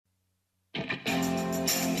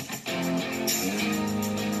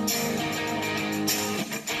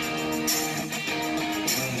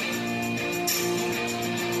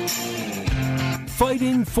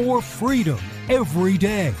fighting for freedom every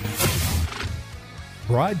day.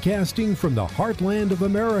 Broadcasting from the heartland of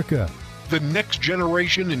America. The next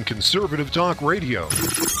generation in conservative talk radio.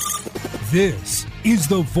 This is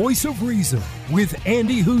the Voice of Reason with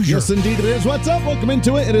Andy Hoosier. Yes, indeed it is. What's up? Welcome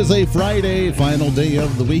into it. It is a Friday, final day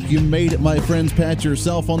of the week. You made it, my friends. Pat your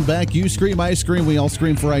cell phone back. You scream, I scream. We all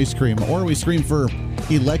scream for ice cream. Or we scream for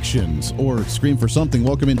elections. Or scream for something.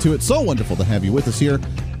 Welcome into it. So wonderful to have you with us here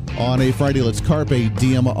on a Friday. Let's carpe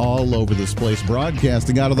diem all over this place.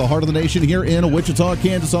 Broadcasting out of the heart of the nation here in Wichita,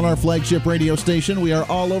 Kansas on our flagship radio station. We are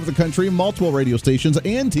all over the country, multiple radio stations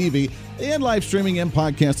and TV and live streaming and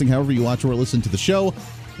podcasting, however you watch or listen to the show.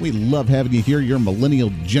 We love having you here, your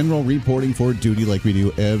millennial general reporting for duty like we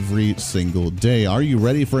do every single day. Are you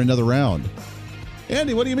ready for another round?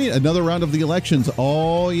 Andy, what do you mean? Another round of the elections?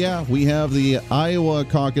 Oh, yeah. We have the Iowa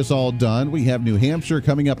caucus all done. We have New Hampshire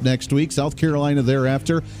coming up next week, South Carolina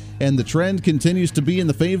thereafter. And the trend continues to be in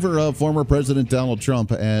the favor of former President Donald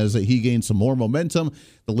Trump as he gains some more momentum.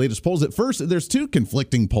 The latest polls, at first, there's two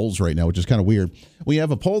conflicting polls right now, which is kind of weird. We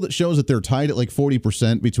have a poll that shows that they're tied at like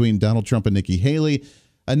 40% between Donald Trump and Nikki Haley.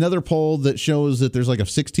 Another poll that shows that there's like a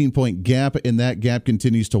 16-point gap, and that gap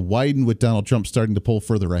continues to widen with Donald Trump starting to pull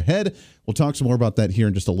further ahead. We'll talk some more about that here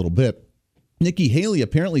in just a little bit. Nikki Haley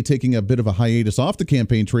apparently taking a bit of a hiatus off the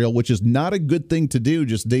campaign trail, which is not a good thing to do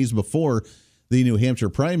just days before the New Hampshire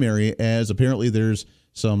primary, as apparently there's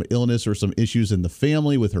some illness or some issues in the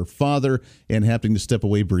family with her father and having to step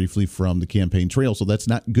away briefly from the campaign trail. So that's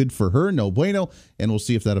not good for her, no bueno, and we'll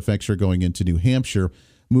see if that affects her going into New Hampshire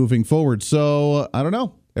moving forward. So I don't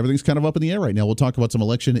know. Everything's kind of up in the air right now. We'll talk about some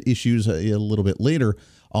election issues a little bit later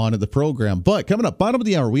on in the program. But coming up, bottom of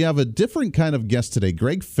the hour, we have a different kind of guest today.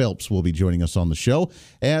 Greg Phelps will be joining us on the show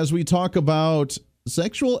as we talk about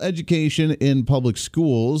sexual education in public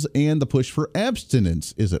schools and the push for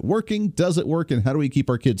abstinence. Is it working? Does it work? And how do we keep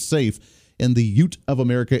our kids safe in the youth of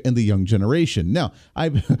America and the young generation? Now,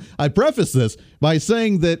 I preface this by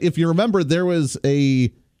saying that if you remember, there was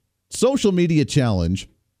a social media challenge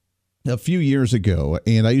a few years ago,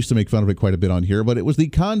 and I used to make fun of it quite a bit on here, but it was the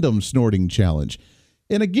condom snorting challenge.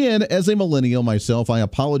 And again, as a millennial myself, I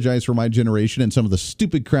apologize for my generation and some of the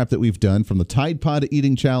stupid crap that we've done, from the Tide Pod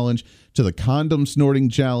eating challenge to the condom snorting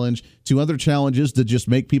challenge to other challenges that just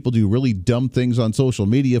make people do really dumb things on social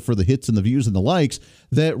media for the hits and the views and the likes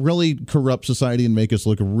that really corrupt society and make us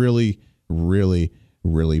look really, really,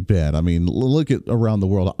 really bad. I mean, look at around the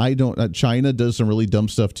world. China does some really dumb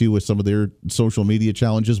stuff too with some of their social media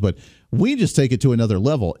challenges, but we just take it to another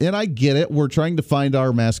level. And I get it. We're trying to find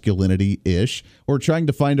our masculinity-ish. We're trying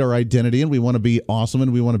to find our identity, and we want to be awesome,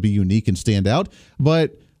 and we want to be unique and stand out.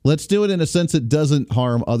 But let's do it in a sense that doesn't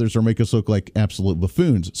harm others or make us look like absolute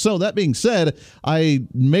buffoons. So that being said, I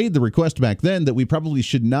made the request back then that we probably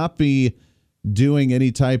should not be doing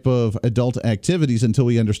any type of adult activities until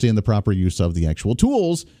we understand the proper use of the actual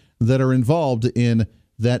tools that are involved in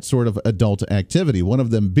that sort of adult activity. One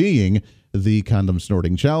of them being the condom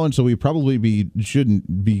snorting challenge. So we probably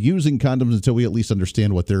shouldn't be using condoms until we at least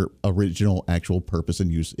understand what their original actual purpose and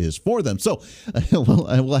use is for them. So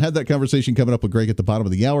we'll have that conversation coming up with Greg at the bottom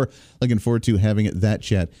of the hour. Looking forward to having that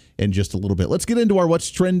chat in just a little bit. Let's get into our What's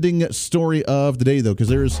Trending story of the day, though, because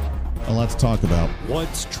there's a lot to talk about.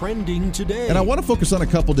 What's trending today? And I want to focus on a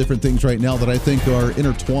couple different things right now that I think are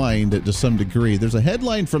intertwined to some degree. There's a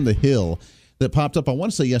headline from The Hill that popped up, I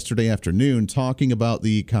want to say yesterday afternoon, talking about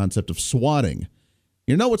the concept of swatting.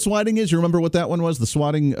 You know what swatting is? You remember what that one was? The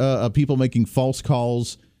swatting of people making false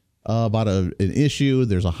calls about an issue.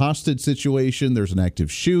 There's a hostage situation. There's an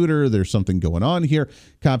active shooter. There's something going on here.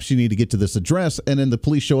 Cops, you need to get to this address. And then the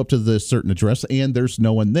police show up to this certain address, and there's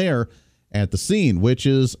no one there at the scene, which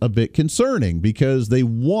is a bit concerning because they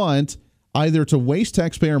want either to waste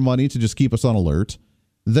taxpayer money to just keep us on alert.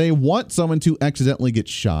 They want someone to accidentally get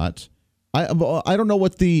shot. I don't know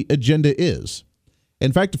what the agenda is.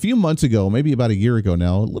 In fact, a few months ago, maybe about a year ago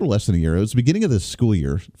now, a little less than a year, it was the beginning of the school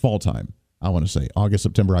year, fall time, I want to say, August,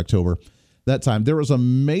 September, October, that time, there was a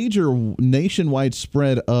major nationwide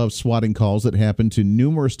spread of swatting calls that happened to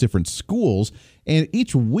numerous different schools, and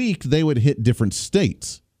each week they would hit different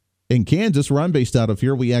states. In Kansas, where I'm based out of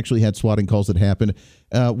here, we actually had swatting calls that happened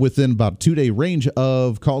within about a 2-day range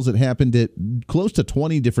of calls that happened at close to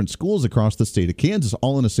 20 different schools across the state of Kansas,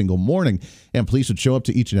 all in a single morning. And police would show up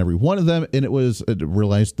to each and every one of them, and it was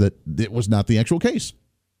realized that it was not the actual case.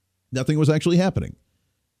 Nothing was actually happening.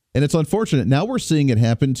 And it's unfortunate. Now we're seeing it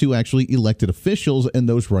happen to actually elected officials and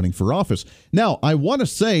those running for office. Now, I want to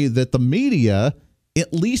say that the media,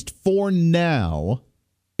 at least for now,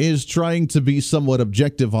 is trying to be somewhat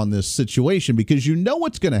objective on this situation because you know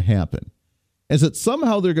what's going to happen. is that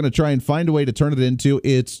somehow they're going to try and find a way to turn it into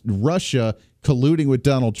it's Russia colluding with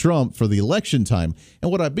Donald Trump for the election time. And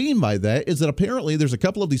what I mean by that is that apparently there's a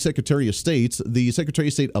couple of the Secretary of States, the Secretary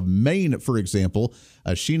of State of Maine, for example,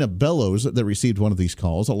 Sheena Bellows, that received one of these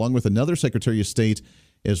calls, along with another Secretary of State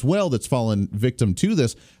as well that's fallen victim to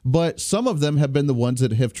this. But some of them have been the ones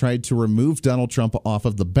that have tried to remove Donald Trump off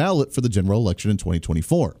of the ballot for the general election in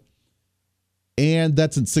 2024. And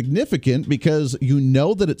that's insignificant because you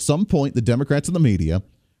know that at some point the Democrats and the media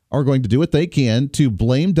are going to do what they can to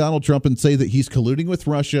blame Donald Trump and say that he's colluding with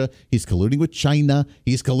Russia, he's colluding with China,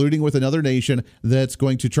 he's colluding with another nation that's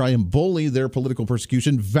going to try and bully their political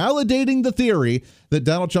persecution, validating the theory that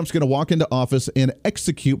Donald Trump's going to walk into office and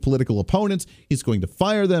execute political opponents. He's going to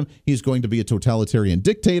fire them. He's going to be a totalitarian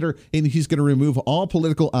dictator, and he's going to remove all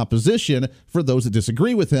political opposition for those that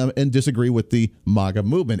disagree with him and disagree with the MAGA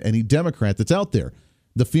movement, any Democrat that's out there.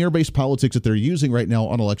 The fear-based politics that they're using right now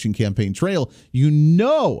on election campaign trail, you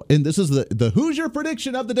know, and this is the Hoosier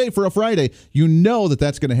prediction of the day for a Friday, you know that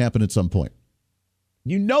that's going to happen at some point.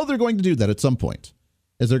 You know they're going to do that at some point,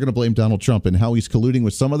 as they're going to blame Donald Trump and how he's colluding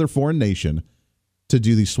with some other foreign nation to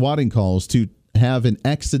do these swatting calls to have an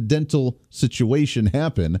accidental situation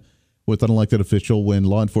happen with an elected official when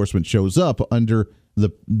law enforcement shows up under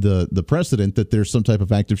the precedent that there's some type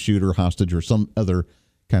of active shooter, hostage, or some other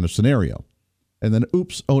kind of scenario. And then,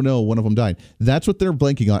 oops, oh no, one of them died. That's what they're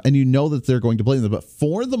blanking on. And you know that they're going to blame them. But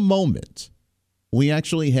for the moment, we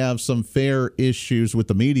actually have some fair issues with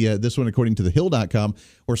the media. This one, according to thehill.com,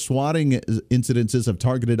 where swatting incidences have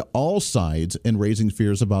targeted all sides and raising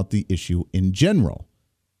fears about the issue in general.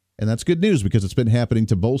 And that's good news because it's been happening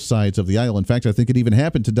to both sides of the aisle. In fact, I think it even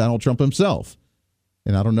happened to Donald Trump himself.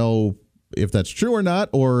 And I don't know if that's true or not,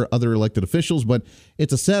 or other elected officials, but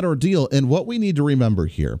it's a sad ordeal. And what we need to remember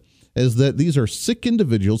here is that these are sick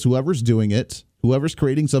individuals, whoever's doing it, whoever's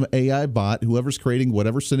creating some AI bot, whoever's creating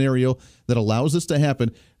whatever scenario that allows this to happen,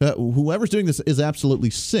 whoever's doing this is absolutely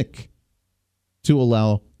sick to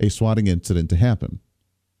allow a swatting incident to happen.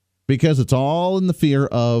 Because it's all in the fear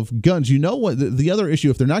of guns. You know what? The other issue,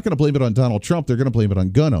 if they're not going to blame it on Donald Trump, they're going to blame it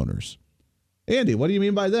on gun owners. Andy, what do you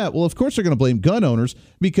mean by that? Well, of course they're going to blame gun owners,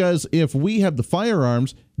 because if we have the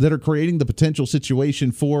firearms that are creating the potential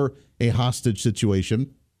situation for a hostage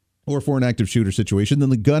situation or for an active shooter situation,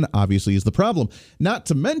 then the gun obviously is the problem. Not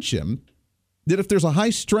to mention that if there's a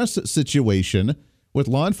high stress situation with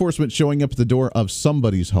law enforcement showing up at the door of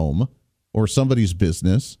somebody's home or somebody's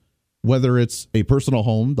business, whether it's a personal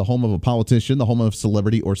home, the home of a politician, the home of a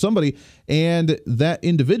celebrity or somebody, and that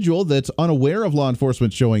individual that's unaware of law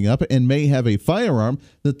enforcement showing up and may have a firearm,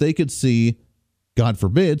 that they could see, God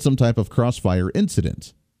forbid, some type of crossfire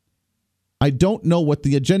incident. I don't know what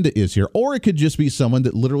the agenda is here. Or it could just be someone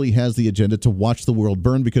that literally has the agenda to watch the world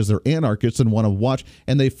burn because they're anarchists and want to watch,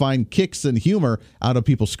 and they find kicks and humor out of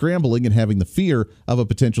people scrambling and having the fear of a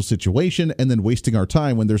potential situation and then wasting our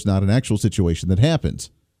time when there's not an actual situation that happens.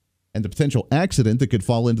 And the potential accident that could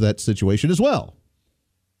fall into that situation as well.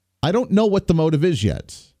 I don't know what the motive is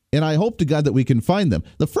yet, and I hope to God that we can find them.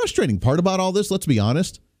 The frustrating part about all this, let's be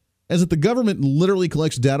honest, is that the government literally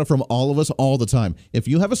collects data from all of us all the time. If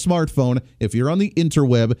you have a smartphone, if you're on the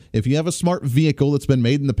interweb, if you have a smart vehicle that's been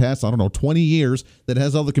made in the past, 20 years, that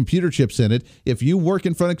has all the computer chips in it, if you work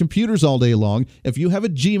in front of computers all day long, if you have a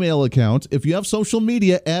Gmail account, if you have social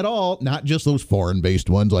media at all, not just those foreign-based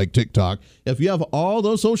ones like TikTok, if you have all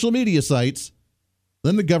those social media sites,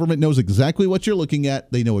 then the government knows exactly what you're looking at.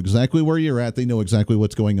 They know exactly where you're at. They know exactly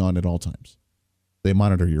what's going on at all times. They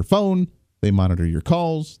monitor your phone. They monitor your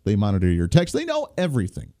calls. They monitor your texts. They know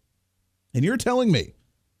everything. And you're telling me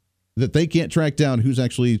that they can't track down who's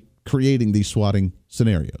actually creating these swatting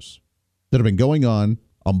scenarios that have been going on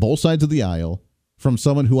both sides of the aisle from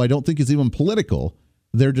someone who I don't think is even political.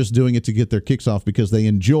 They're just doing it to get their kicks off because they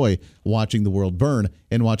enjoy watching the world burn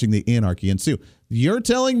and watching the anarchy ensue. You're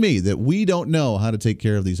telling me that we don't know how to take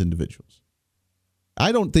care of these individuals.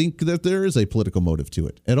 I don't think that there is a political motive to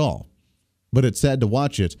it at all, but it's sad to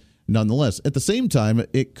watch it. Nonetheless, at the same time,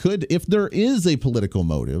 it could, if there is a political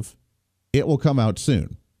motive, it will come out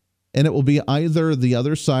soon. And it will be either the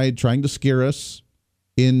other side trying to scare us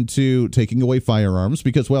into taking away firearms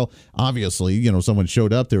because, well, obviously, someone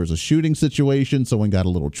showed up, there was a shooting situation, someone got a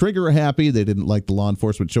little trigger happy, they didn't like the law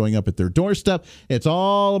enforcement showing up at their doorstep. It's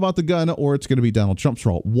all about the gun, or it's going to be Donald Trump's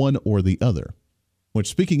fault, one or the other. Which,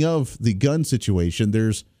 speaking of the gun situation,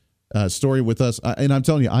 there's story with us, and I'm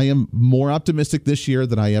telling you, I am more optimistic this year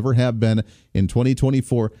than I ever have been in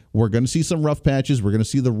 2024. We're going to see some rough patches. We're going to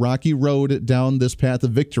see the rocky road down this path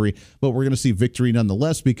of victory, but we're going to see victory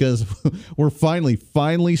nonetheless because we're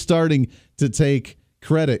finally starting to take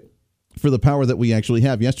credit for the power that we actually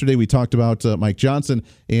have. Yesterday, we talked about Mike Johnson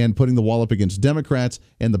and putting the wall up against Democrats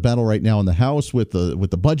and the battle right now in the House with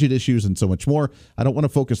the budget issues and so much more. I don't want to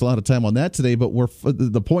focus a lot of time on that today, but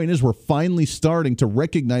the point is we're finally starting to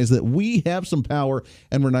recognize that we have some power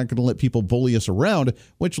and we're not going to let people bully us around,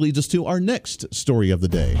 which leads us to our next story of the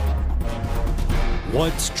day.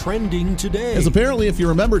 What's trending today? As apparently, if you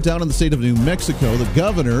remember, down in the state of New Mexico, the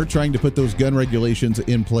governor trying to put those gun regulations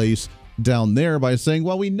in place down there by saying,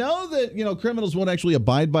 well, we know that, criminals won't actually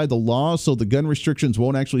abide by the law, so the gun restrictions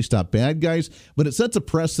won't actually stop bad guys, but it sets a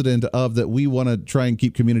precedent of that we want to try and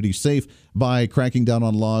keep communities safe by cracking down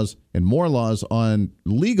on laws and more laws on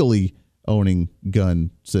legally owning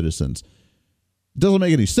gun citizens. Doesn't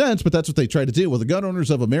make any sense, but that's what they try to do. Well, the Gun Owners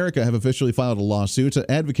of America have officially filed a lawsuit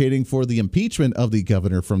advocating for the impeachment of the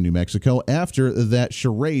governor from New Mexico after that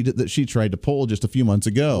charade that she tried to pull just a few months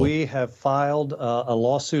ago. We have filed a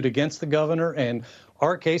lawsuit against the governor, and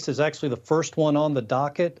our case is actually the first one on the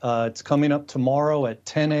docket. It's coming up tomorrow at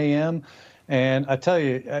 10 a.m., and I tell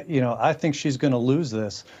you, I think she's going to lose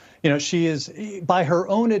this. She is, by her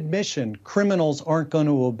own admission, criminals aren't going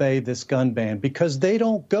to obey this gun ban because they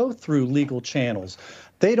don't go through legal channels.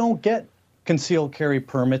 They don't get concealed carry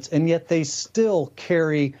permits, and yet they still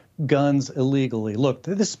carry guns illegally. Look,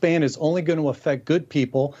 this ban is only going to affect good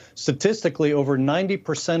people. Statistically, over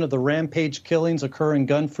 90% of the rampage killings occur in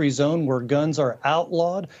gun-free zone where guns are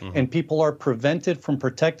outlawed and people are prevented from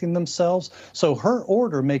protecting themselves. So her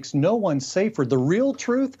order makes no one safer. The real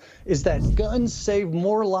truth is that guns save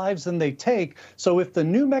more lives than they take. So if the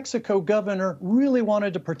New Mexico governor really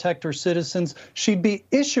wanted to protect her citizens, she'd be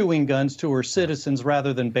issuing guns to her citizens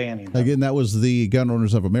rather than banning them. Again, that was the Gun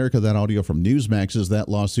Owners of America. That audio from Newsmax is that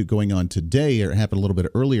lawsuit going on today. It happened a little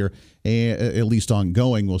bit earlier, at least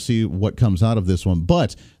ongoing. We'll see what comes out of this one.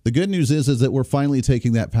 But the good news is that we're finally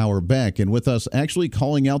taking that power back. And with us actually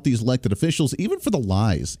calling out these elected officials, even for the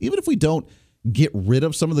lies, even if we don't get rid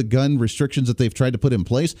of some of the gun restrictions that they've tried to put in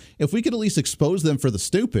place, if we could at least expose them for the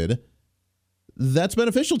stupid, that's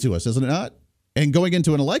beneficial to us, isn't it not? And going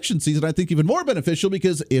into an election season, I think even more beneficial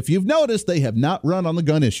because if you've noticed, they have not run on the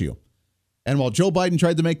gun issue. And while Joe Biden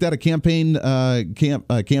tried to make that a campaign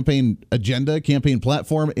agenda, campaign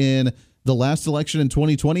platform in the last election in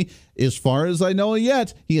 2020, as far as I know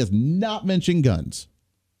yet, he has not mentioned guns.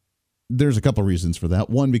 There's a couple reasons for that.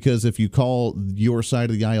 One, because if you call your side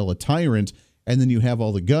of the aisle a tyrant and then you have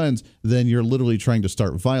all the guns, then you're literally trying to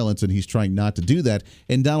start violence, and he's trying not to do that.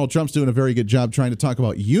 And Donald Trump's doing a very good job trying to talk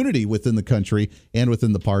about unity within the country and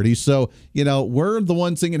within the party. So, we're the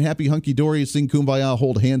ones singing happy hunky-dory, sing kumbaya,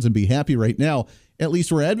 hold hands, and be happy right now. At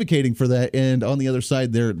least we're advocating for that. And on the other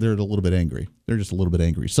side, they're a little bit angry. They're just a little bit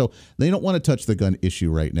angry. So they don't want to touch the gun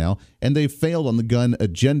issue right now. And they've failed on the gun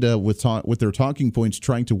agenda with their talking points,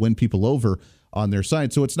 trying to win people over on their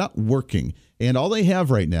side. So it's not working. And all they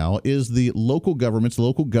have right now is the local governments,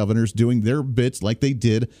 local governors doing their bits like they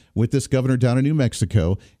did with this governor down in New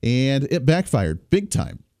Mexico. And it backfired big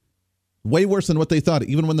time. Way worse than what they thought,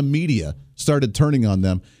 even when the media started turning on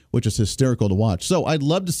them, which is hysterical to watch. So I'd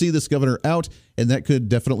love to see this governor out, and that could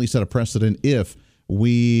definitely set a precedent if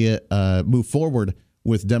we move forward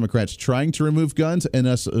with Democrats trying to remove guns and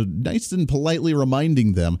us nice and politely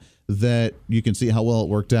reminding them that you can see how well it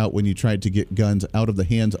worked out when you tried to get guns out of the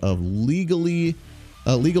hands of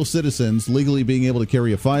legal citizens, legally being able to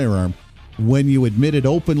carry a firearm, when you admitted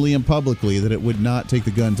openly and publicly that it would not take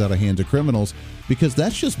the guns out of hands of criminals, because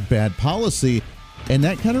that's just bad policy, and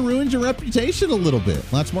that kind of ruins your reputation a little bit.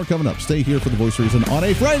 Lots more coming up. Stay here for The Voice of Reason on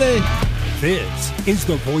a Friday. This is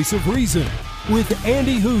The Voice of Reason with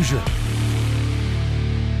Andy Hoosier.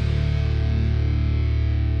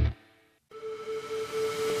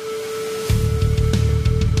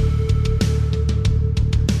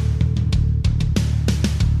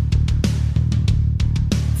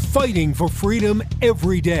 Fighting for freedom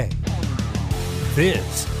every day.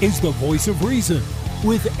 This is The Voice of Reason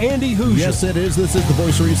with Andy Hoosier. Yes, it is. This is The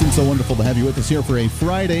Voice of Reason. So wonderful to have you with us here for a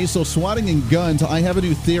Friday. So swatting and guns, I have a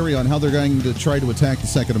new theory on how they're going to try to attack the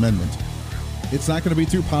Second Amendment. It's not going to be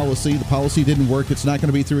through policy. The policy didn't work. It's not going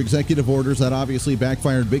to be through executive orders. That obviously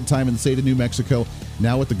backfired big time in the state of New Mexico.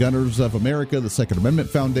 Now with the Gun Owners of America, the Second Amendment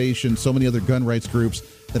Foundation, so many other gun rights groups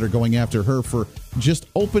that are going after her for just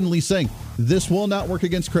openly saying, this will not work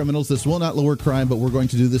against criminals, this will not lower crime, but we're going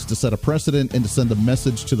to do this to set a precedent and to send a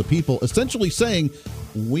message to the people, essentially saying,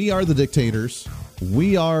 we are the dictators,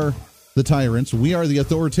 we are the tyrants, we are the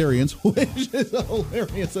authoritarians, which is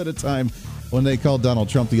hilarious at a time when they called Donald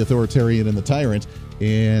Trump the authoritarian and the tyrant,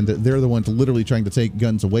 and they're the ones literally trying to take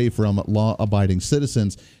guns away from law-abiding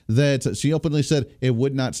citizens, that she openly said it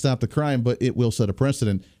would not stop the crime, but it will set a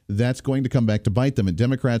precedent. That's going to come back to bite them. And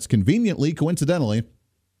Democrats, conveniently, coincidentally,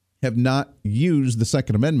 have not used the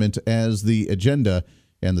Second Amendment as the agenda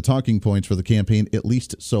and the talking points for the campaign, at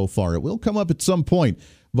least so far. It will come up at some point,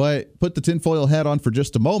 but put the tinfoil hat on for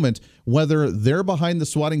just a moment. Whether they're behind the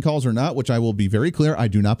swatting calls or not, which I will be very clear, I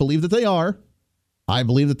do not believe that they are. I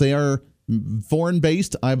believe that they are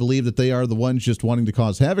foreign-based. I believe that they are the ones just wanting to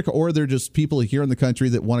cause havoc, or they're just people here in the country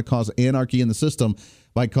that want to cause anarchy in the system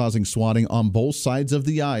by causing swatting on both sides of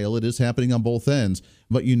the aisle. It is happening on both ends,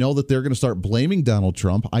 but you know that they're going to start blaming Donald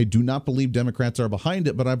Trump. I do not believe Democrats are behind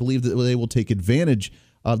it, but I believe that they will take advantage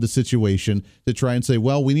of the situation to try and say,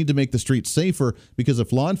 well, we need to make the streets safer, because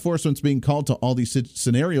if law enforcement's being called to all these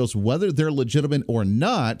scenarios, whether they're legitimate or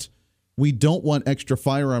not, we don't want extra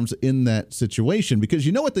firearms in that situation. Because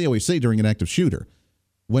you know what they always say during an active shooter?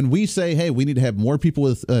 When we say, hey, we need to have more people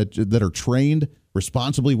with that are trained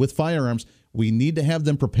responsibly with firearms, we need to have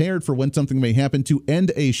them prepared for when something may happen to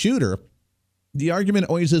end a shooter. The argument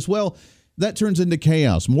always is, well, that turns into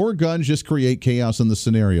chaos. More guns just create chaos in the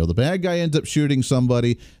scenario. The bad guy ends up shooting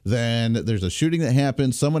somebody, then there's a shooting that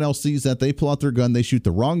happens, someone else sees that, they pull out their gun, they shoot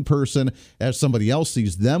the wrong person. As somebody else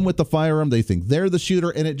sees them with the firearm, they think they're the shooter,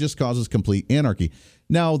 and it just causes complete anarchy.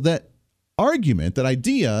 Now, that argument, that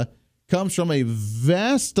idea, comes from a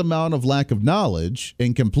vast amount of lack of knowledge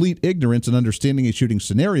and complete ignorance in understanding a shooting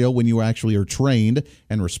scenario when you actually are trained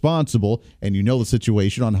and responsible and you know the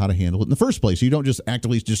situation on how to handle it in the first place. You don't just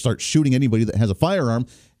actively just start shooting anybody that has a firearm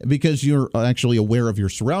because you're actually aware of your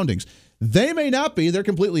surroundings. They may not be. They're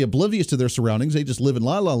completely oblivious to their surroundings. They just live in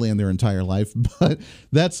la-la land their entire life, but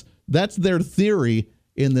that's their theory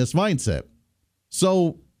in this mindset.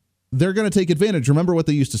 So they're going to take advantage. Remember what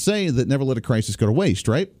they used to say, that never let a crisis go to waste,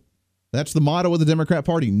 right? That's the motto of the Democrat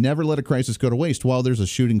Party. Never let a crisis go to waste. While there's a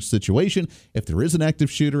shooting situation, if there is an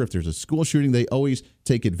active shooter, if there's a school shooting, they always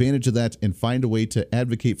take advantage of that and find a way to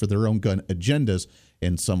advocate for their own gun agendas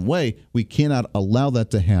in some way. We cannot allow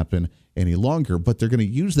that to happen any longer. But they're going to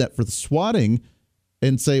use that for the swatting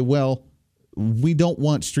and say, well, we don't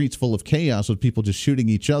want streets full of chaos with people just shooting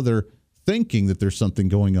each other thinking that there's something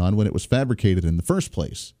going on when it was fabricated in the first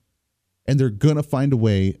place. And they're going to find a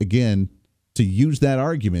way, again, to use that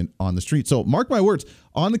argument on the street. So mark my words,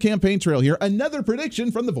 on the campaign trail here, another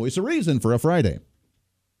prediction from the Voice of Reason for a Friday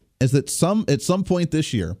is that at some point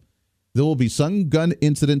this year, there will be some gun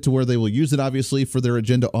incident to where they will use it, obviously, for their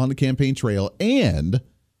agenda on the campaign trail, and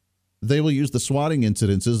they will use the swatting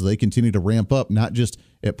incidences as they continue to ramp up, not just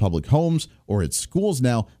at public homes or at schools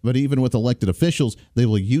now, but even with elected officials. They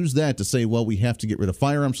will use that to say, well, we have to get rid of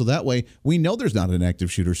firearms, so that way we know there's not an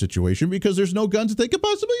active shooter situation because there's no guns that they could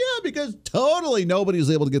possibly have, because totally nobody's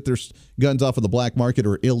able to get their guns off of the black market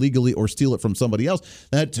or illegally or steal it from somebody else.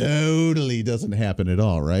 That totally doesn't happen at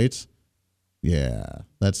all, right? Yeah.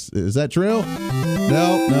 Is that true?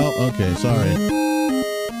 No. Okay, sorry.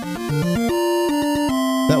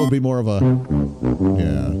 That would be more of a,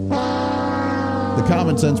 the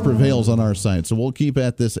common sense prevails on our side. So we'll keep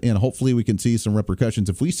at this, and hopefully we can see some repercussions.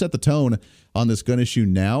 If we set the tone on this gun issue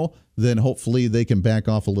now, then hopefully they can back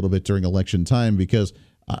off a little bit during election time, because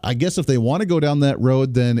I guess if they want to go down that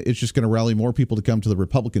road, then it's just going to rally more people to come to the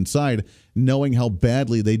Republican side, knowing how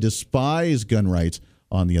badly they despise gun rights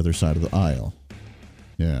on the other side of the aisle.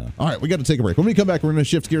 Yeah. All right, we got to take a break. When we come back, we're going to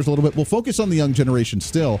shift gears a little bit. We'll focus on the young generation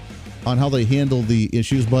still, on how they handle the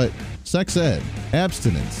issues, but sex ed,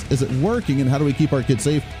 abstinence, is it working, and how do we keep our kids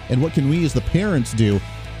safe, and what can we as the parents do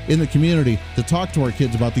in the community to talk to our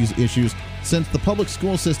kids about these issues, since the public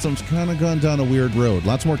school system's kind of gone down a weird road.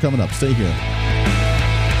 Lots more coming up. Stay here.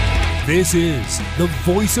 This is the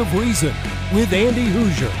Voice of Reason with Andy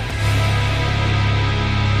Hoosier.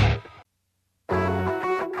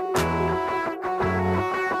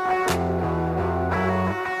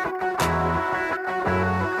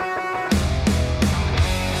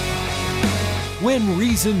 When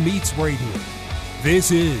Reason meets radio.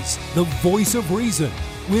 This is the Voice of Reason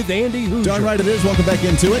with Andy Hoosier. Darn right it is. Welcome back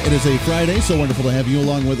into it. It is a Friday, so wonderful to have you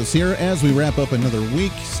along with us here as we wrap up another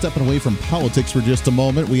week. Stepping away from politics for just a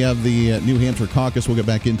moment. We have the New Hampshire caucus we'll get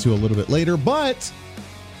back into a little bit later, but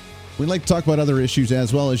we'd like to talk about other issues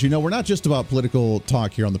as well. As you know, we're not just about political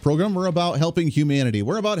talk here on the program. We're about helping humanity.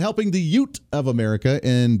 We're about helping the youth of America,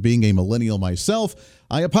 and being a millennial myself,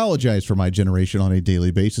 I apologize for my generation on a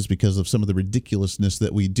daily basis because of some of the ridiculousness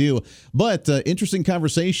that we do. But interesting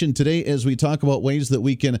conversation today as we talk about ways that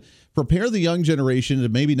we can prepare the young generation to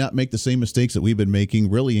maybe not make the same mistakes that we've been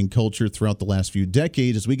making really in culture throughout the last few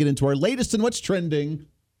decades, as we get into our latest and what's trending.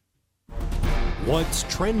 What's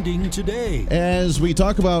trending today? As we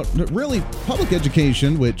talk about really public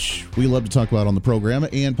education, which we love to talk about on the program,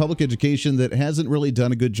 and public education that hasn't really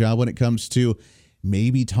done a good job when it comes to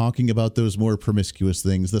maybe talking about those more promiscuous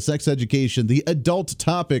things, the sex education, the adult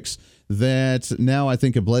topics that now I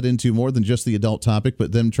think have bled into more than just the adult topic,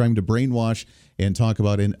 but them trying to brainwash and talk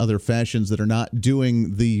about in other fashions that are not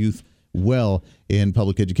doing the youth well in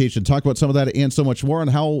public education. Talk about some of that and so much more,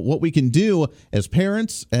 and what we can do as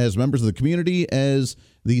parents, as members of the community, as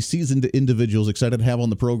the seasoned individuals. Excited to have on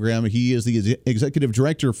the program. He is the executive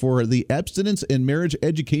director for the Abstinence and Marriage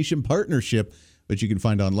Education Partnership, which you can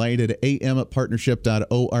find online at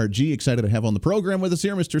ampartnership.org. Excited to have on the program with us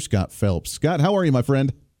here, Mr. Scott Phelps. Scott, how are you, my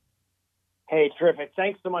friend? Hey, terrific.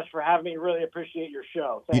 Thanks so much for having me. Really appreciate your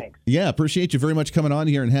show. Thanks. Yeah, appreciate you very much coming on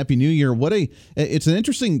here, and Happy New Year. It's an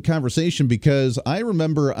interesting conversation because I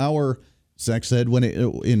remember our sex ed when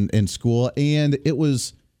in school, and it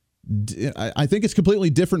was, I think it's completely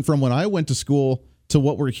different from when I went to school to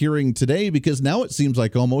what we're hearing today, because now it seems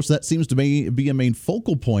like almost that seems to be a main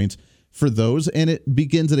focal point for those, and it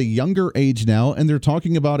begins at a younger age now, and they're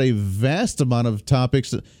talking about a vast amount of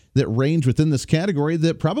topics that range within this category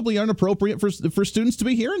that probably aren't appropriate for students to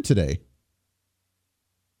be hearing today.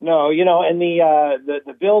 No, and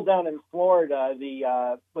the bill down in Florida,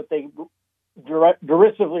 what they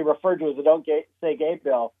derisively referred to as the Don't Say Gay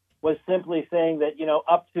bill, was simply saying that,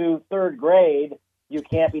 up to third grade, you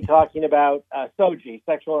can't be talking about SOGI,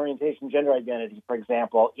 sexual orientation, gender identity, for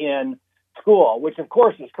example, in school, which of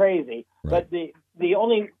course is crazy. Right. But the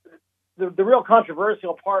real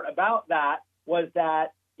controversial part about that was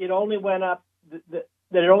that it only went up to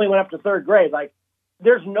third grade. Like,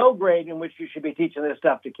 there's no grade in which you should be teaching this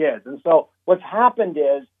stuff to kids. And so what's happened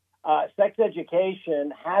is sex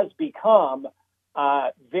education has become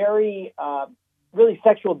really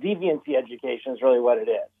sexual deviancy education is really what it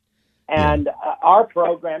is. And our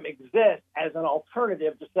program exists as an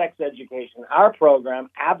alternative to sex education. Our program,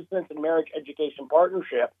 Abstinence and Marriage Education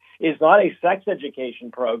Partnership, is not a sex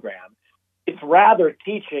education program. It's rather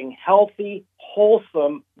teaching healthy,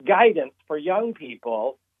 wholesome guidance for young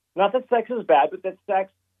people. Not that sex is bad, but that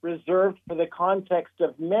sex reserved for the context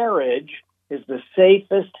of marriage is the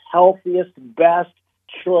safest, healthiest, best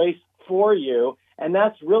choice for you. And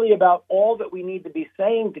that's really about all that we need to be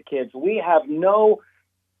saying to kids. We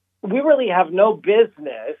really have no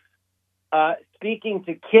business speaking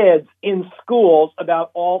to kids in schools about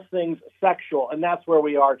all things sexual, and that's where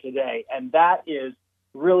we are today. And that is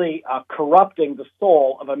really corrupting the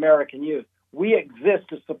soul of American youth. We exist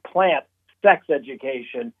to supplant sex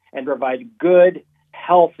education and provide good,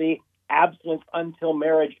 healthy, abstinence until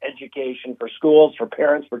marriage education for schools, for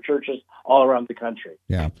parents, for churches all around the country.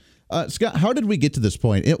 Yeah. Scott, how did we get to this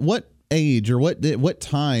point? At what age or what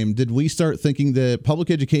time did we start thinking that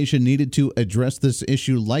public education needed to address this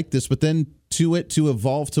issue like this, but then to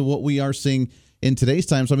evolve to what we are seeing in today's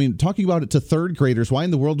times? I mean, talking about it to third graders, why in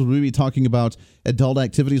the world would we be talking about adult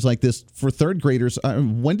activities like this for third graders?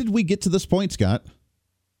 When did we get to this point, Scott?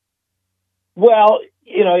 Well,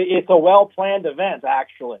 it's a well-planned event,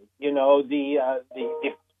 actually. The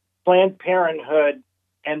Planned Parenthood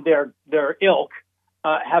and their ilk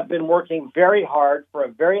have been working very hard for a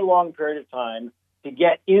very long period of time to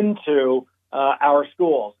get into our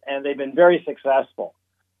schools, and they've been very successful.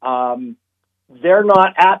 They're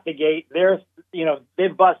not at the gate.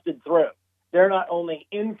 They've busted through. They're not only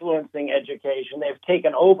influencing education, they've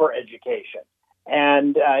taken over education.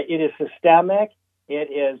 And it is systemic, it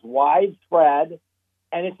is widespread,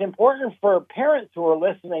 and it's important for parents who are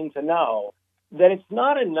listening to know that it's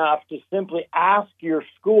not enough to simply ask your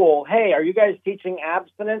school, hey, are you guys teaching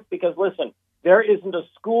abstinence? Because listen, there isn't a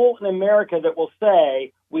school in America that will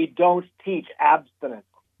say we don't teach abstinence.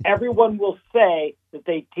 Everyone will say that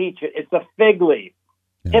they teach it. It's a fig leaf.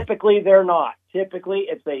 Yeah. Typically, they're not. Typically,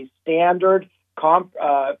 it's a standard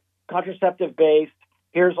contraceptive-based,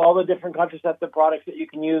 here's all the different contraceptive products that you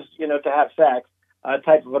can use, to have sex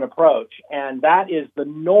type of an approach. And that is the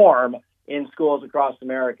norm in schools across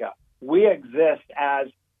America. We exist as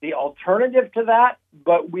the alternative to that,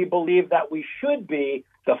 but we believe that we should be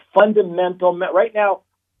the fundamental. Right now,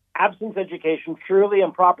 abstinence education, truly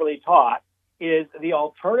and properly taught, is the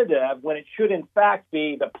alternative when it should, in fact,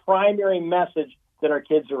 be the primary message that our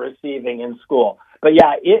kids are receiving in school. But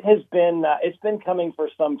yeah, it's been coming for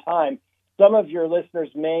some time. Some of your listeners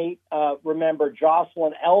may remember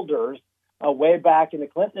Jocelyn Elders way back in the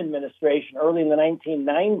Clinton administration, early in the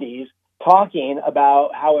 1990s, talking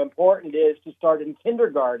about how important it is to start in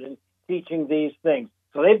kindergarten teaching these things.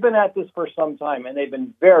 So they've been at this for some time, and they've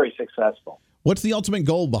been very successful. What's the ultimate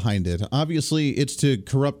goal behind it? Obviously, it's to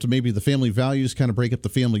corrupt maybe the family values, kind of break up the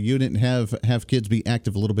family unit, and have kids be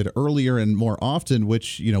active a little bit earlier and more often,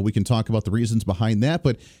 which, we can talk about the reasons behind that.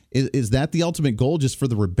 But is that the ultimate goal, just for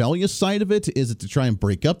the rebellious side of it? Is it to try and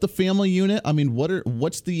break up the family unit? I mean,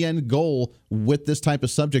 what's the end goal with this type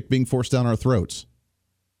of subject being forced down our throats?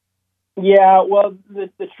 Yeah, well,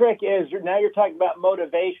 the trick is now you're talking about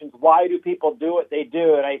motivations. Why do people do what they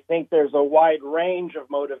do? And I think there's a wide range of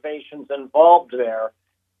motivations involved there.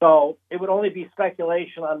 So it would only be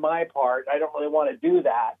speculation on my part. I don't really want to do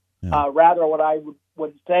that. Yeah. Rather, what I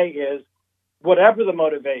would say is, whatever the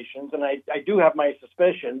motivations, and I do have my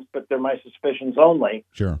suspicions, but they're my suspicions only.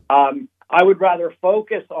 Sure. I would rather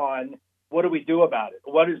focus on what do we do about it?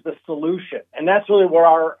 What is the solution? And that's really where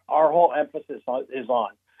our whole emphasis is on.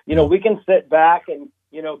 We can sit back and,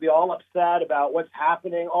 be all upset about what's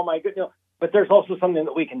happening. Oh, my goodness. But there's also something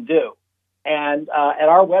that we can do. And at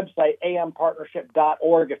our website,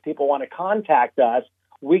 ampartnership.org, if people want to contact us,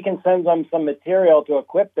 we can send them some material to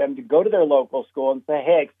equip them to go to their local school and say,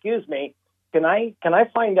 hey, excuse me, can I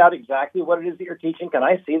find out exactly what it is that you're teaching? Can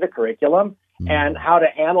I see the curriculum and how to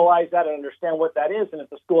analyze that and understand what that is? And if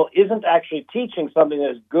the school isn't actually teaching something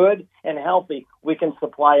that is good and healthy, we can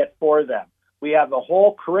supply it for them. We have a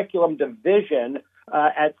whole curriculum division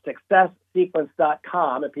at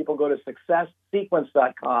successsequence.com. If people go to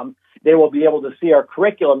successsequence.com, they will be able to see our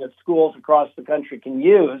curriculum that schools across the country can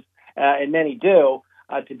use, and many do,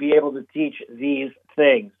 to be able to teach these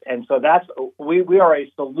things. And so we are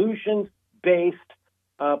a solutions-based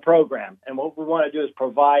program. And what we want to do is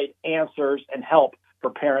provide answers and help for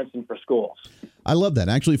parents and for schools. I love that.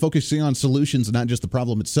 Actually focusing on solutions and not just the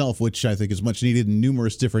problem itself, which I think is much needed in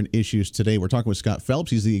numerous different issues today. We're talking with Scott Phelps.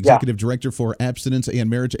 He's the Executive Director for Abstinence and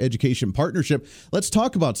Marriage Education Partnership. Let's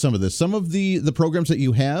talk about some of this. Some of the programs that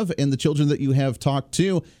you have and the children that you have talked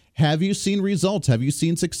to. Have you seen results? Have you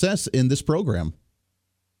seen success in this program?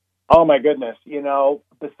 Oh, my goodness.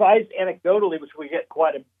 Besides anecdotally, which we get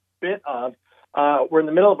quite a bit of, we're in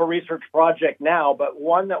the middle of a research project now, but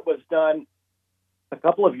one that was done a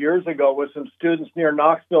couple of years ago with some students near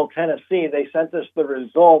Knoxville, Tennessee. They sent us the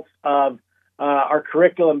results of our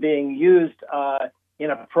curriculum being used in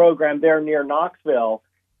a program there near Knoxville,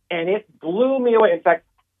 and it blew me away. In fact,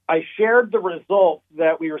 I shared the results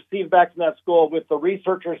that we received back from that school with the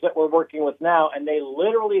researchers that we're working with now, and they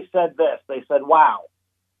literally said this. They said, wow,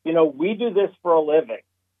 we do this for a living,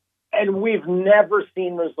 and we've never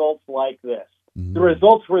seen results like this. Mm-hmm. The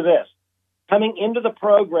results were this. Coming into the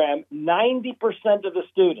program, 90% of the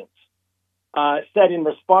students said in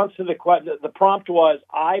response to the prompt was,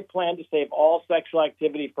 I plan to save all sexual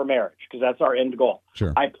activity for marriage, because that's our end goal.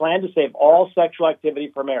 Sure. I plan to save all sexual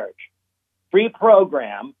activity for marriage.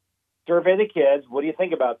 Pre-program, survey the kids, what do you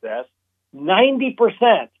think about this? 90%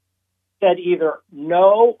 said either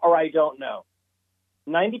no or I don't know.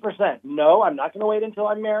 90%, no, I'm not going to wait until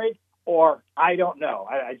I'm married, or I don't know.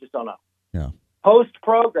 I just don't know. Yeah.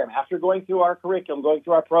 Post-program, after going through our curriculum, going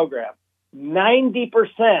through our program, 90%,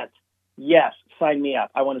 yes, sign me up.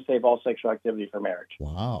 I want to save all sexual activity for marriage.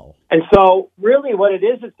 Wow. And so really what it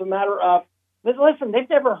is, it's a matter of, listen, they've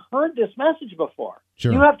never heard this message before.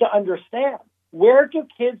 Sure. You have to understand, where do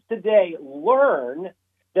kids today learn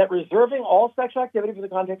that reserving all sexual activity for the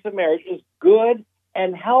context of marriage is good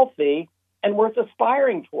and healthy and worth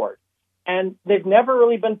aspiring toward? And they've never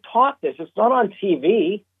really been taught this. It's not on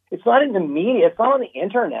TV. It's not in the media. It's not on the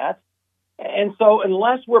internet. And so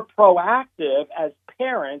unless we're proactive as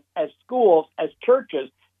parents, as schools, as churches,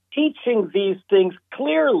 teaching these things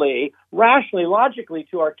clearly, rationally, logically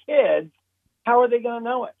to our kids, how are they going to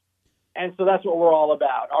know it? And so that's what we're all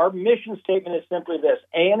about. Our mission statement is simply this.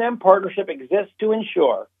 A&M Partnership exists to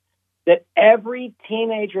ensure that every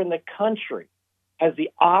teenager in the country has the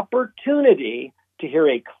opportunity to hear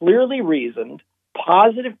a clearly reasoned,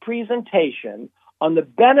 positive presentation on the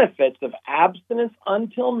benefits of abstinence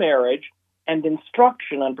until marriage and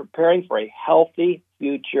instruction on preparing for a healthy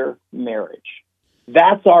future marriage.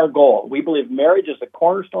 That's our goal. We believe marriage is the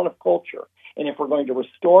cornerstone of culture. And if we're going to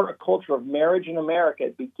restore a culture of marriage in America,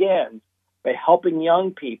 it begins by helping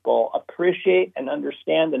young people appreciate and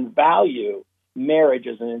understand and value marriage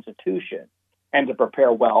as an institution and to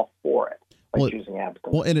prepare well for it. Choosing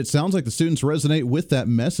abstinence. Well, and it sounds like the students resonate with that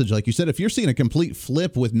message. Like you said, if you're seeing a complete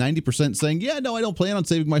flip with 90% saying, yeah, no, I don't plan on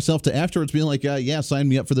saving myself, to afterwards being like, yeah, sign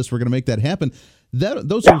me up for this. We're going to make that happen.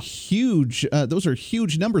 Those are huge. Those are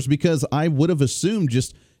huge numbers, because I would have assumed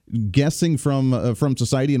just guessing from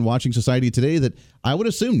society and watching society today that I would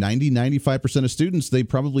assume 95% of students, they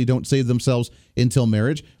probably don't save themselves until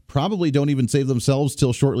marriage, probably don't even save themselves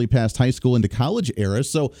till shortly past high school into college era.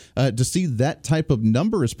 So to see that type of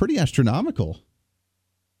number is pretty astronomical.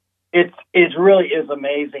 It really is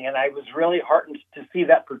amazing, and I was really heartened to see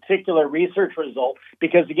that particular research result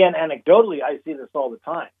because, again, anecdotally, I see this all the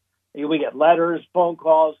time. We get letters, phone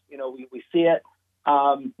calls, we see it.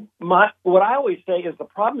 What I always say is the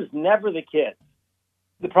problem is never the kids.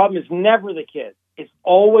 The problem is never the kids. It's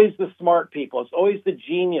always the smart people. It's always the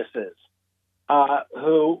geniuses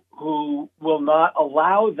who will not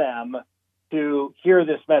allow them to hear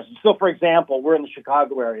this message. So, for example, we're in the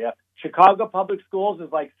Chicago area. Chicago Public Schools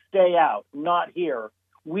is like, stay out, not here.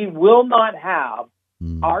 We will not have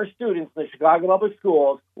our students in the Chicago Public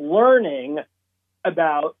Schools learning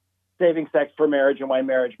about saving sex for marriage and why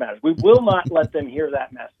marriage matters. We will not let them hear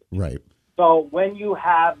that message. Right. So when you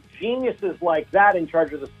have geniuses like that in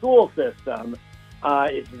charge of the school system,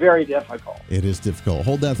 it's very difficult. It is difficult.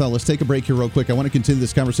 Hold that thought. Let's take a break here real quick. I want to continue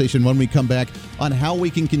this conversation when we come back on how we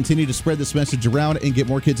can continue to spread this message around and get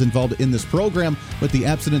more kids involved in this program with the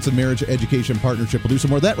Abstinence and Marriage Education Partnership. We'll do some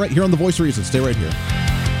more of that right here on The Voice of Reason. Stay right here.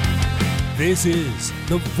 This is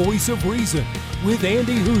The Voice of Reason with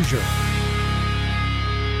Andy Hoosier.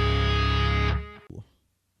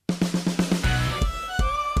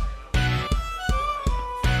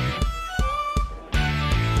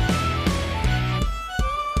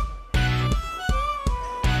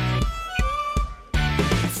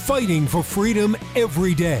 Fighting for freedom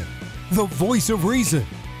every day. The Voice of Reason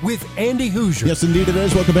with Andy Hoosier. Yes, indeed it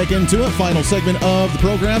is. Welcome back into it. Final segment of the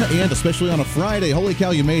program, and especially on a Friday. Holy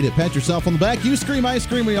cow, you made it. Pat yourself on the back. You scream, I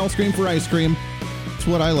scream. We all scream for ice cream. It's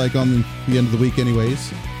what I like on the end of the week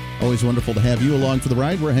anyways. Always wonderful to have you along for the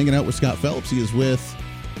ride. We're hanging out with Scott Phelps. He is with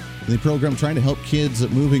the program trying to help kids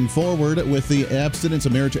moving forward with the Abstinence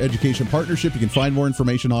and Marriage Education Partnership. You can find more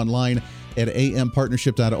information online at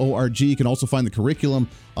ampartnership.org. You can also find the curriculum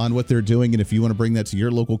on what they're doing, and if you want to bring that to your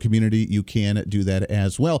local community, you can do that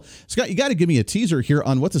as well. Scott, you got to give me a teaser here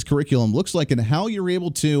on what this curriculum looks like and how you're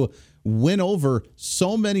able to win over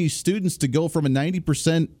so many students to go from a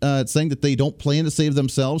 90% saying that they don't plan to save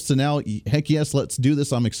themselves to now, heck yes, let's do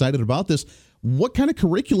this. I'm excited about this. What kind of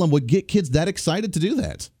curriculum would get kids that excited to do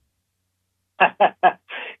that?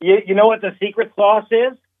 You know what the secret sauce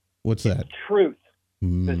is? What's that? It's truth.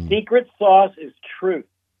 The secret sauce is truth.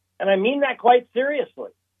 And I mean that quite seriously.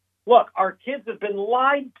 Look, our kids have been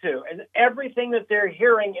lied to, and everything that they're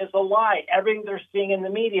hearing is a lie. Everything they're seeing in the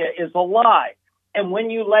media is a lie. And when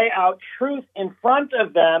you lay out truth in front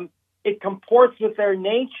of them, it comports with their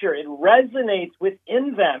nature. It resonates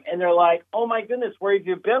within them. And they're like, oh, my goodness, where have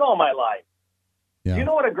you been all my life? Yeah. Do you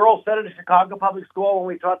know what a girl said at a Chicago public school when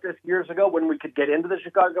we taught this years ago, when we could get into the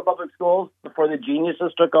Chicago public schools before the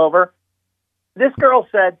geniuses took over? This girl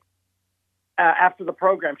said, after the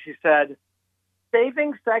program, she said,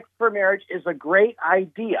 saving sex for marriage is a great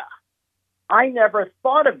idea. I never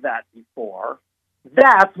thought of that before.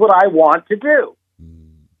 That's what I want to do.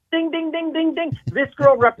 Ding, ding, ding, ding, ding. This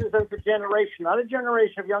girl represents a generation, not a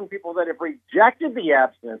generation of young people that have rejected the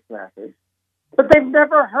abstinence message, but they've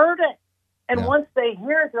never heard it. And once they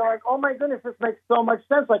hear it, they're like, oh, my goodness, this makes so much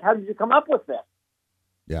sense. Like, how did you come up with this?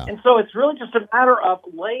 Yeah. And so it's really just a matter of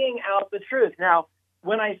laying out the truth. Now,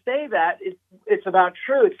 when I say that, it's about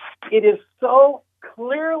truth. It is so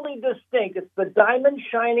clearly distinct. It's the diamond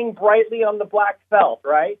shining brightly on the black felt,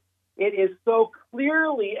 right? It is so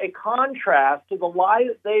clearly a contrast to the lie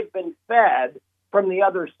that they've been fed from the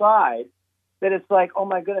other side that it's like, oh,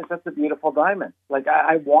 my goodness, that's a beautiful diamond. Like,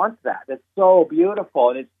 I want that. It's so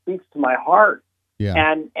beautiful, and it speaks to my heart. Yeah.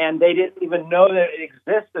 And they didn't even know that it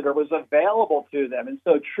existed or was available to them. And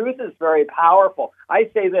so truth is very powerful.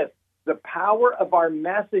 I say this, the power of our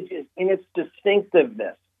message is in its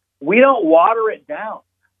distinctiveness. We don't water it down.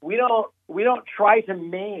 We don't try to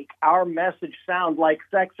make our message sound like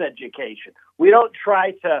sex education. We don't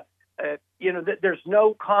try to, there's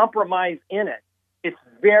no compromise in it. It's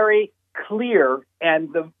very clear,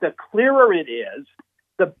 and the clearer it is,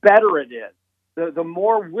 the better it is. The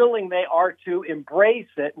more willing they are to embrace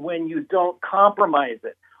it when you don't compromise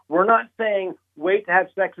it. We're not saying wait to have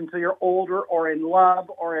sex until you're older or in love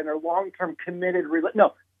or in a long-term committed relationship.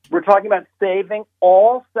 No, we're talking about saving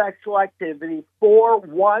all sexual activity for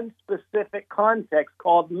one specific context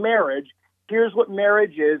called marriage. Here's what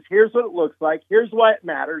marriage is. Here's what it looks like. Here's why it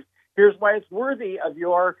matters. Here's why it's worthy of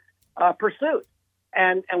your pursuit.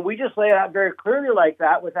 And we just lay it out very clearly like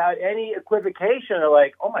that without any equivocation or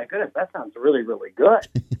like, oh, my goodness, that sounds really, really good.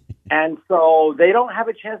 And so they don't have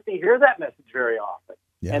a chance to hear that message very often.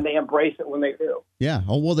 and they embrace it when they do. Yeah.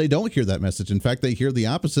 Oh, well, they don't hear that message. In fact, they hear the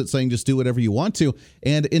opposite, saying just do whatever you want to.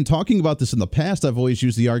 And in talking about this in the past, I've always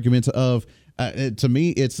used the argument of, to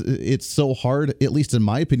me, it's so hard, at least in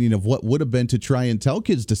my opinion, of what would have been to try and tell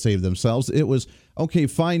kids to save themselves. It was, okay,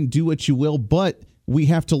 fine, do what you will, but we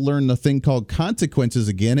have to learn the thing called consequences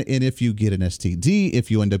again. And if you get an STD,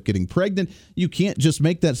 if you end up getting pregnant, you can't just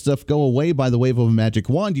make that stuff go away by the wave of a magic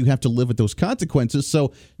wand. You have to live with those consequences.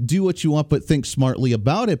 So do what you want, but think smartly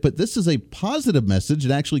about it. But this is a positive message.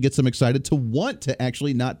 It actually gets them excited to want to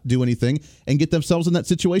actually not do anything and get themselves in that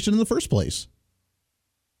situation in the first place.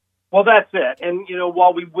 Well, that's it. And,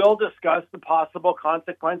 while we will discuss the possible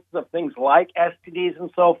consequences of things like STDs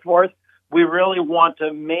and so forth, we really want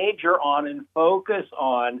to major on and focus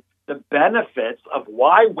on the benefits of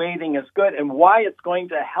why waiting is good and why it's going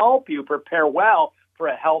to help you prepare well for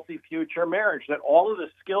a healthy future marriage. That all of the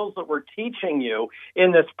skills that we're teaching you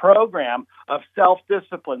in this program of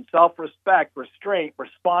self-discipline, self-respect, restraint,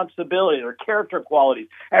 responsibility, or character qualities,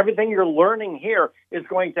 everything you're learning here is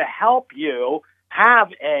going to help you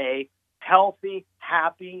have a healthy,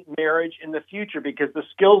 happy marriage in the future, because the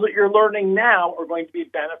skills that you're learning now are going to be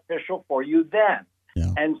beneficial for you then.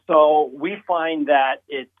 Yeah. And so we find that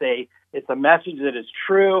it's a message that is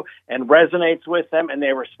true and resonates with them, and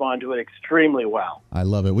they respond to it extremely well. I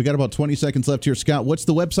love it. We got about 20 seconds left here. Scott, what's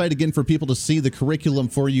the website again for people to see the curriculum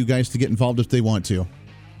for you guys to get involved if they want to?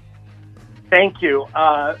 Thank you.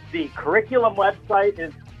 The curriculum website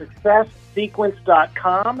is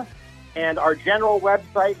successsequence.com. And our general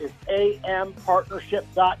website is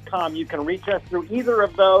ampartnership.com. You can reach us through either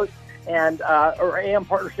of those, and or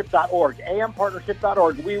ampartnership.org.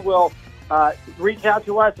 ampartnership.org. We will reach out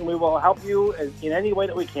to us, and we will help you in any way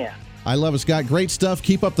that we can. I love it, Scott. Great stuff.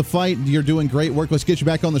 Keep up the fight. You're doing great work. Let's get you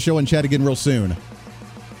back on the show and chat again real soon.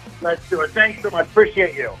 Let's do it. Thanks so much.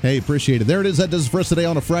 Appreciate you. Hey, appreciate it. There it is. That does it for us today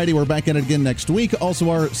on a Friday. We're back at it again next week.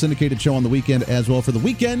 Also, our syndicated show on the weekend as well for the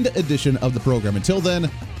weekend edition of the program. Until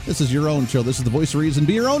then, this is your own show. This is The Voice of Reason.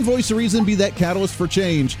 Be your own voice of reason. Be that catalyst for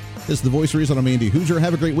change. This is The Voice of Reason. I'm Andy Hoosier.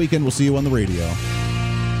 Have a great weekend. We'll see you on the radio.